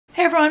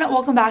Hey everyone,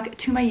 welcome back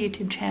to my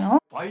YouTube channel.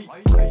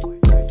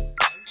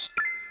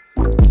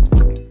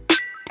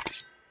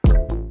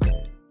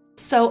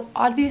 So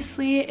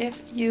obviously if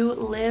you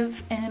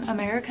live in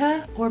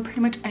America or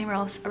pretty much anywhere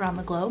else around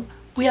the globe,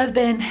 we have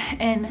been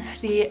in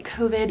the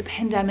COVID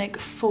pandemic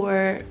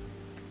for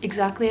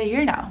exactly a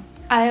year now.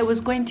 I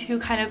was going to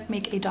kind of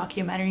make a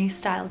documentary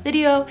style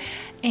video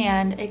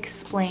and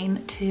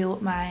explain to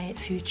my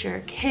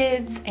future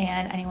kids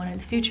and anyone in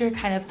the future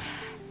kind of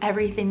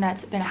everything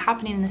that's been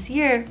happening in this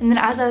year. And then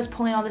as I was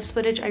pulling all this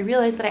footage, I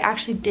realized that I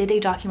actually did a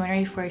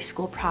documentary for a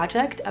school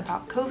project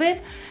about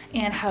COVID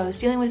and how I was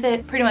dealing with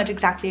it pretty much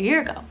exactly a year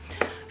ago.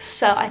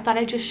 So I thought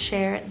I'd just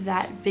share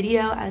that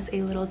video as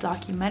a little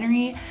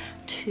documentary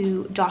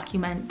to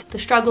document the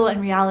struggle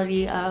and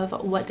reality of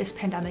what this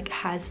pandemic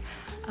has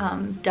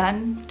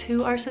done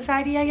to our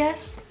society, I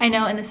guess. I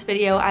know in this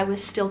video I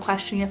was still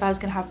questioning if I was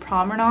gonna have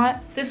prom or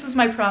not. This was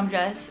my prom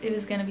dress. It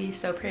was gonna be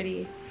so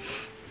pretty,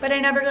 but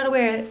I never got to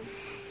wear it.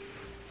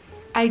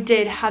 I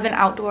did have an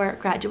outdoor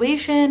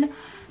graduation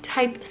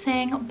type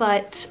thing,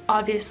 but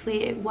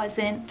obviously it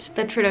wasn't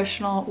the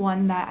traditional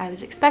one that I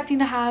was expecting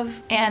to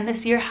have. And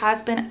this year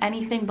has been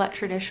anything but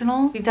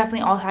traditional. We've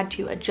definitely all had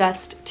to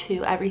adjust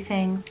to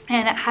everything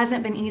and it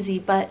hasn't been easy,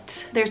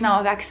 but there's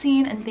now a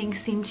vaccine and things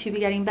seem to be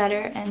getting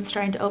better and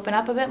starting to open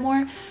up a bit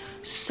more.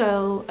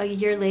 So a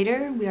year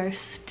later, we are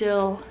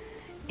still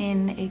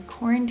in a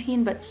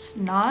quarantine, but it's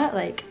not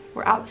like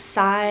we're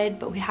outside,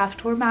 but we have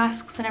to wear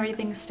masks and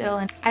everything still.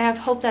 And I have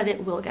hope that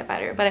it will get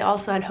better, but I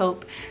also had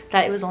hope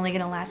that it was only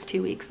gonna last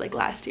 2 weeks like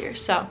last year.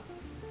 So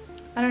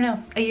I don't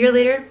know, a year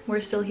later, we're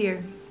still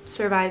here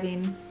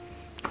surviving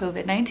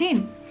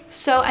COVID-19.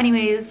 So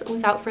anyways,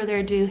 without further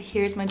ado,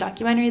 here's my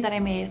documentary that I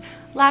made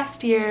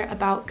last year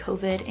about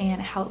COVID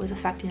and how it was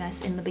affecting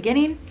us in the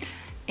beginning.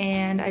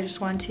 And I just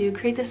wanted to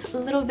create this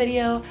little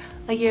video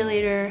a year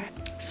later,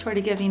 sort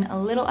of giving a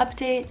little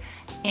update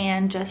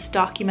and just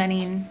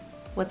documenting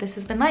what this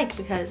has been like,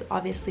 because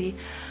obviously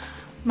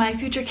my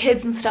future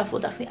kids and stuff will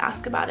definitely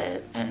ask about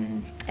it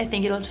and I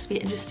think it'll just be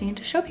interesting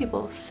to show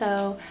people.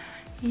 So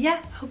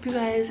yeah, hope you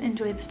guys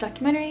enjoyed this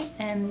documentary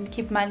and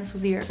keep in mind this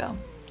was a year ago.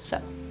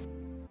 So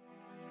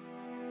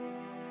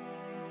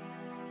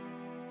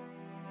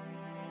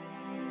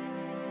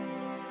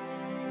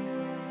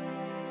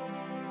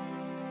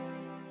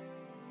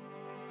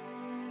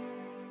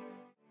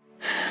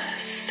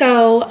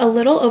a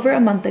little over a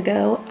month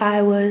ago,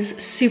 I was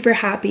super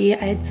happy. I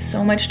had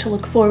so much to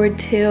look forward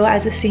to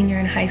as a senior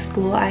in high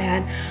school. I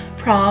had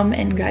prom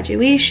and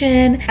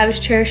graduation. I was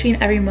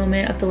cherishing every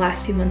moment of the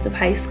last few months of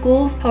high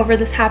school. However,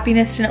 this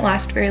happiness didn't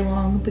last very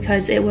long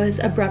because it was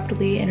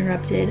abruptly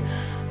interrupted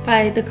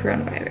by the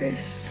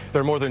coronavirus. There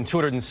are more than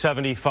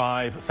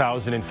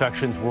 275,000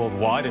 infections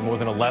worldwide and more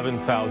than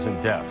 11,000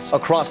 deaths.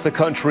 Across the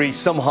country,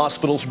 some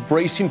hospitals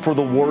bracing for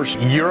the worst.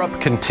 Europe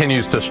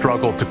continues to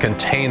struggle to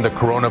contain the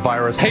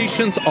coronavirus.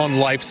 Patients on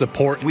life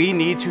support. We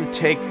need to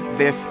take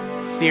this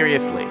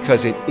seriously,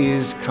 because it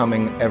is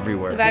coming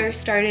everywhere. The virus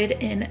started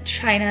in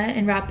China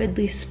and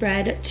rapidly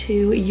spread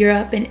to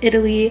Europe and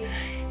Italy,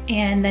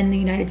 and then the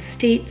United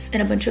States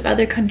and a bunch of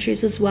other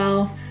countries as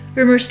well.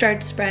 Rumors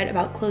started to spread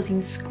about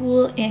closing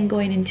school and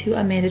going into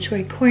a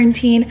mandatory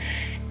quarantine,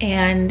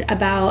 and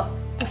about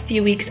a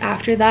few weeks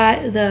after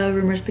that, the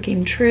rumors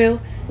became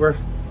true. We're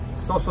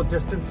social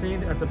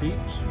distancing at the beach.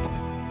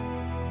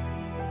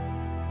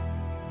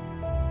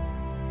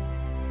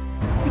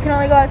 You can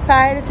only go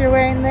outside if you're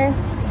wearing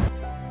this.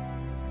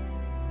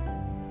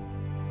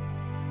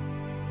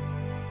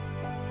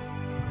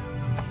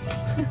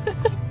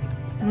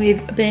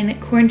 We've been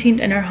quarantined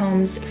in our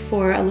homes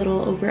for a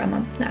little over a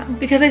month now.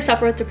 Because I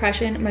suffer with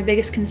depression, my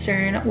biggest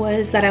concern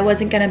was that I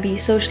wasn't gonna be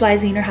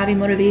socializing or having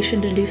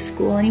motivation to do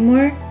school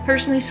anymore.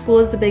 Personally, school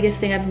is the biggest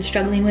thing I've been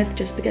struggling with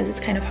just because it's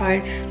kind of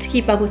hard to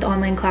keep up with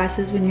online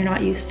classes when you're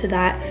not used to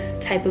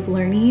that type of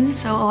learning.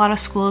 So a lot of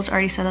schools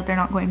already said that they're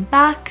not going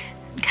back.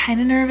 I'm kind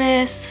of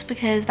nervous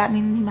because that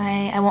means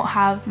I won't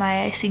have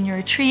my senior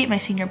retreat, my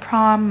senior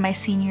prom, my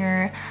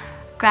senior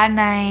grad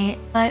night,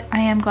 but I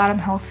am glad I'm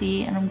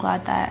healthy and I'm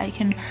glad that I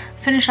can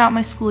finish out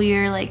my school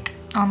year like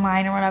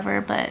online or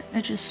whatever, but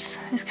it just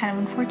is kind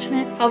of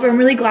unfortunate. However, I'm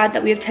really glad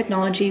that we have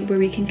technology where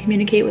we can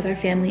communicate with our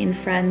family and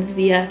friends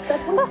via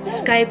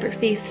Skype or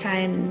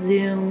FaceTime and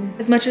Zoom.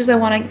 As much as I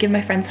want to give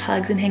my friends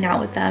hugs and hang out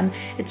with them,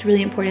 it's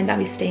really important that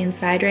we stay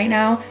inside right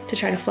now to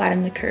try to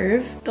flatten the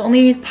curve. The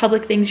only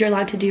public things you're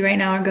allowed to do right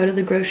now are go to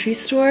the grocery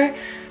store.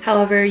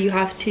 However, you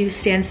have to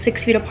stand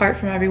 6 feet apart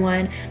from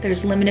everyone.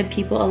 There's limited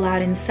people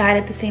allowed inside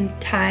at the same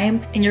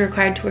time, and you're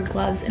required to wear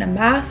gloves and a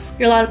mask.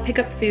 You're allowed to pick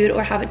up food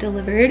or have it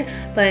delivered,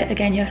 but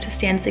again, you have to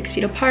stand 6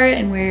 feet apart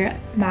and wear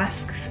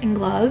masks and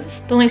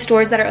gloves. The only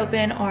stores that are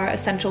open are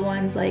essential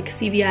ones like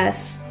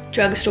CVS,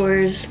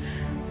 drugstores,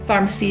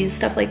 pharmacies,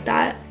 stuff like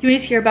that. You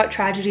always hear about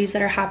tragedies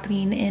that are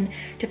happening in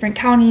different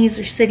counties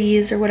or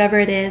cities or whatever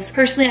it is.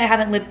 Personally, I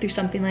haven't lived through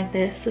something like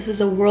this. This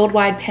is a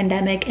worldwide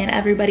pandemic and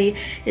everybody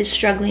is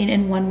struggling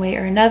in one way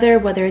or another,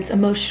 whether it's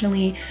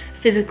emotionally,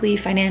 physically,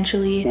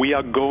 financially. We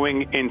are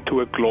going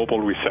into a global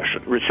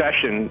recession.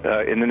 Recession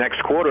in the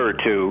next quarter or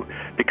two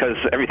because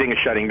everything is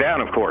shutting down,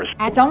 of course.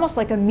 It's almost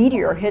like a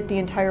meteor hit the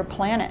entire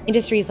planet.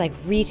 Industries like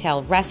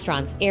retail,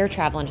 restaurants, air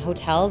travel, and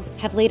hotels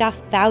have laid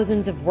off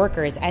thousands of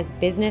workers as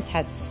business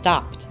has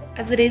stopped.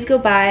 As the days go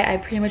by, I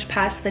pretty much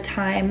pass the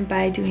time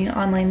by doing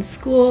online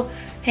school,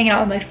 hanging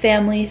out with my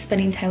family,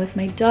 spending time with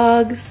my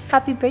dogs.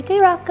 Happy birthday,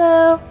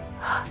 Rocco.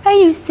 Are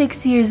you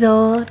 6 years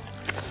old?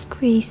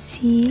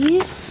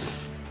 Gracie.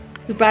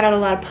 We brought out a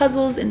lot of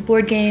puzzles and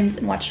board games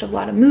and watched a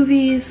lot of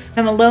movies.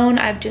 When I'm alone,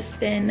 I've just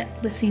been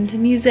listening to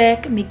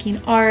music,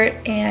 making art,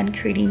 and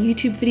creating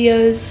YouTube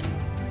videos.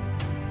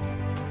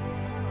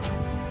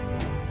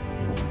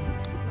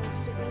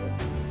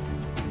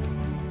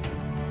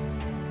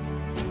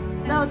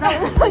 No,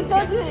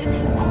 don't do it.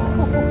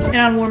 And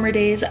on warmer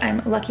days,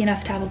 I'm lucky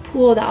enough to have a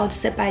pool that I'll just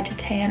sit by to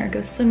tan or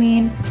go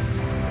swimming.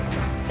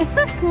 Isn't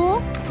that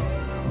cool?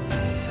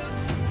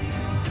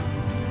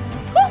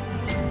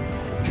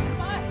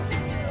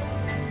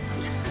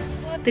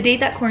 The date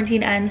that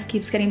quarantine ends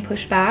keeps getting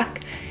pushed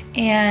back,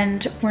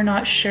 and we're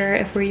not sure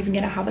if we're even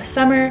gonna have a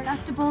summer.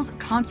 Festivals,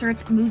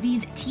 concerts,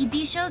 movies,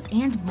 TV shows,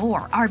 and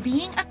more are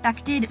being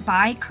affected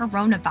by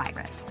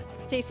coronavirus.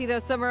 Stacey,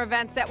 those summer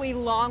events that we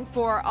long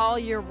for all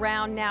year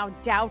round now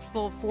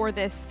doubtful for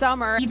this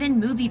summer. Even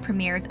movie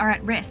premieres are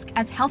at risk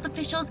as health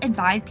officials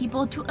advise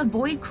people to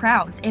avoid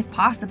crowds if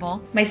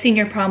possible. My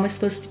senior prom was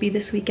supposed to be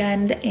this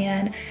weekend,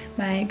 and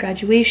my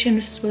graduation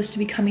was supposed to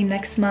be coming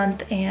next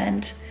month,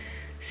 and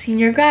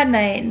senior grad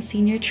night and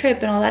senior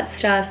trip and all that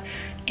stuff.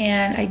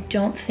 And I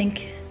don't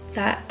think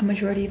that a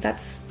majority of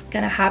that's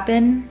gonna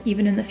happen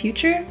even in the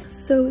future.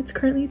 So it's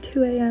currently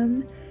 2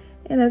 a.m.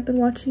 and I've been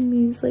watching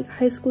these like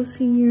high school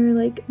senior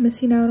like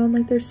missing out on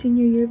like their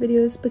senior year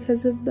videos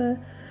because of the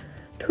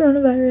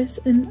coronavirus,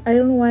 and I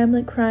don't know why I'm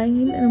like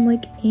crying and I'm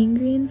like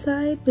angry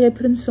inside. Like I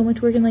put in so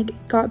much work and like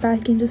got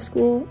back into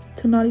school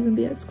to not even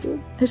be at school.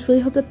 I just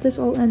really hope that this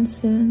all ends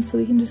soon so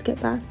we can just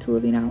get back to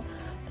living out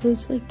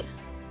those like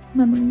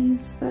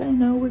memories that I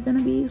know were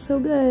gonna be so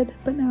good,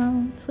 but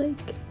now it's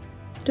like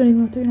I don't even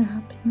know what they're gonna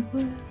happen for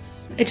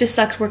us. It just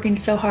sucks working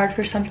so hard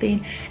for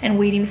something and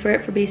waiting for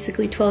it for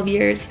basically 12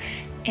 years,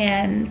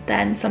 and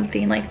then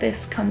something like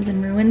this comes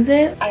and ruins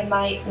it. I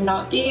might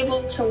not be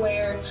able to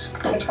wear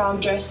my prom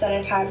dress that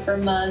I've had for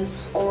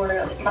months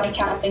or my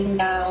cap and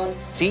gown.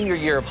 Senior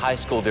year of high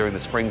school during the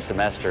spring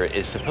semester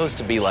is supposed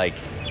to be like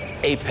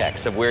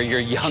apex of where your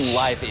young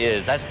life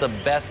is. That's the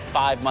best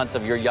 5 months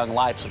of your young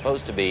life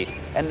supposed to be,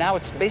 and now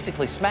it's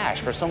basically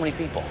smashed for so many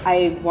people.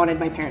 I wanted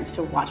my parents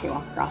to watch me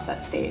walk across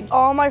that stage.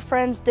 All my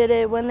friends did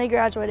it when they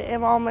graduated,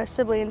 and all my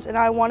siblings, and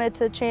I wanted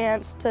the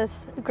chance to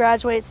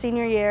graduate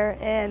senior year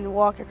and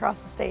walk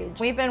across the stage.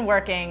 We've been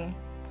working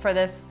for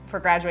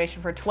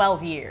graduation for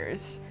 12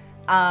 years,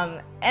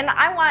 and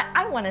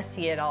I want to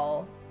see it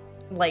all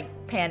like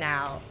pan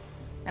out.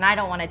 And I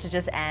don't want it to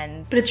just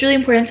end. But it's really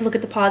important to look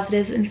at the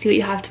positives and see what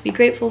you have to be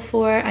grateful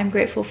for. I'm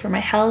grateful for my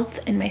health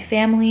and my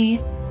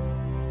family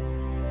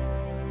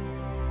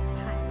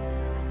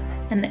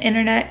and the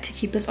internet to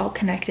keep us all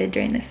connected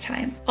during this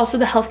time. Also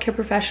the healthcare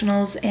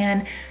professionals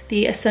and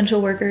the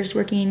essential workers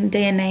working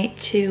day and night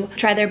to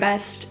try their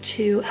best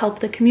to help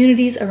the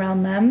communities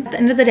around them. At the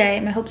end of the day,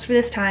 my hopes for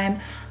this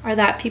time are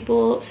that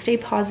people stay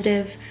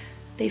positive,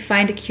 they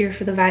find a cure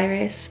for the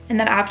virus, and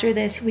that after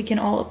this we can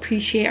all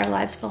appreciate our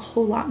lives a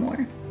whole lot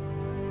more.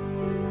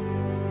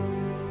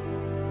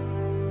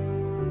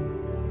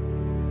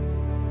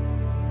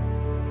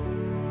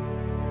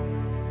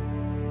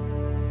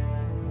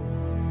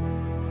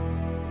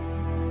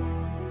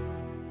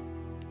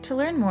 To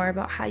learn more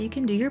about how you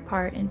can do your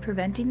part in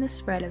preventing the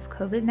spread of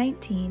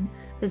COVID-19,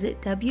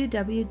 visit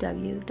www.cdc.gov.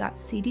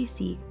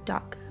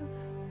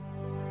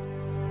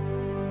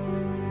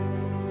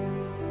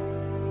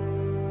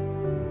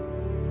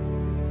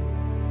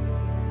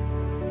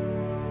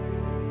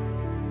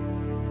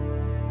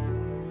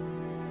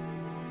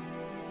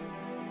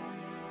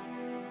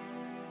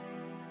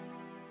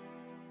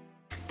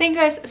 Thank you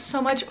guys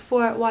so much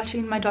for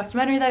watching my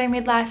documentary that I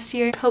made last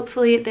year.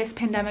 Hopefully this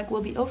pandemic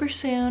will be over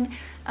soon.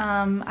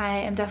 I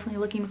am definitely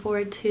looking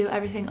forward to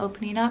everything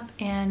opening up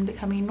and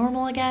becoming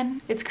normal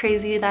again. It's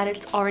crazy that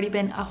it's already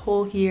been a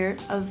whole year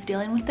of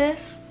dealing with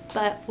this,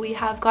 but we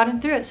have gotten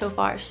through it so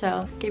far,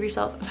 so give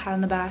yourself a pat on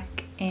the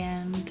back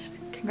and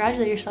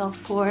congratulate yourself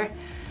for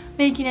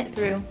making it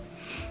through.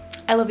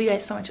 I love you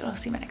guys so much, and I'll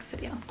see you in my next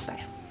video.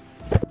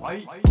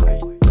 Bye.